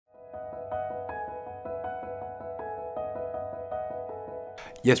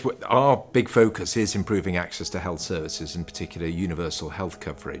Yes, our big focus is improving access to health services, in particular universal health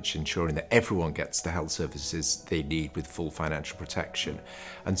coverage, ensuring that everyone gets the health services they need with full financial protection.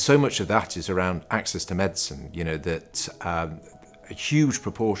 And so much of that is around access to medicine, that a huge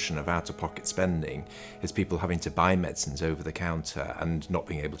proportion of out-of-pocket spending is people having to buy medicines over the counter and not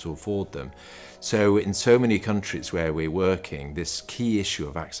being able to afford them. So in so many countries where we're working, this key issue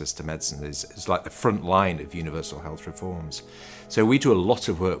of access to medicine is like the front line of universal health reforms. So we do a lot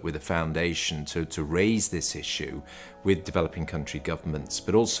of work with the Foundation to raise this issue with developing country governments,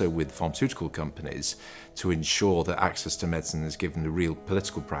 but also with pharmaceutical companies to ensure that access to medicine is given the real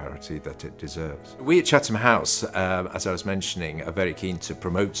political priority that it deserves. We at Chatham House, as I was mentioning, are very keen to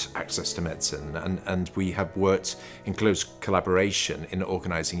promote access to medicine, and we have worked in close collaboration in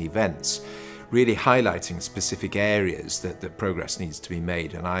organising events, really highlighting specific areas that progress needs to be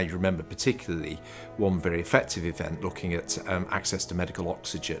made. And I remember particularly one very effective event looking at access to medical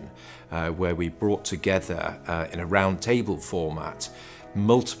oxygen, where we brought together in a round table format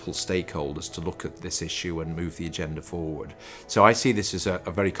multiple stakeholders to look at this issue and move the agenda forward. So I see this as a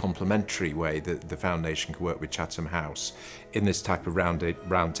very complementary way that the Foundation can work with Chatham House in this type of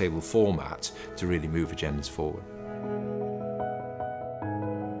round table format to really move agendas forward.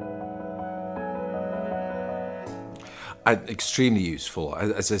 Extremely useful,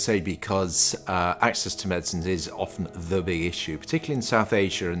 as I say, because access to medicines is often the big issue, particularly in South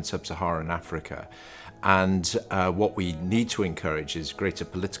Asia and Sub-Saharan Africa. And what we need to encourage is greater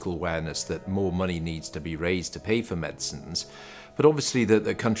political awareness that more money needs to be raised to pay for medicines, but obviously that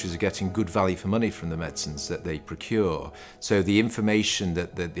the countries are getting good value for money from the medicines that they procure. So the information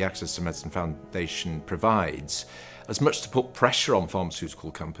that the Access to Medicine Foundation provides, as much to put pressure on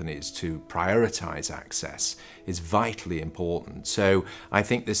pharmaceutical companies to prioritise access, is vitally important. So I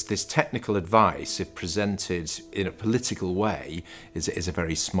think this technical advice, if presented in a political way, is a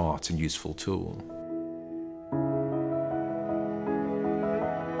very smart and useful tool.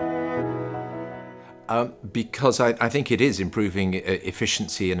 Because I think it is improving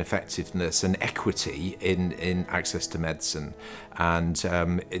efficiency and effectiveness and equity in access to medicine. And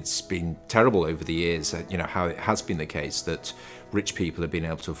it's been terrible over the years, how it has been the case that rich people have been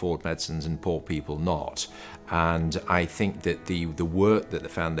able to afford medicines and poor people not. And I think that the work that the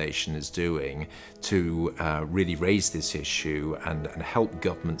Foundation is doing to really raise this issue and help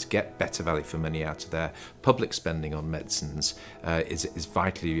governments get better value for money out of their public spending on medicines is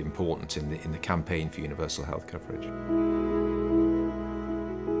vitally important in the campaign for universal health coverage.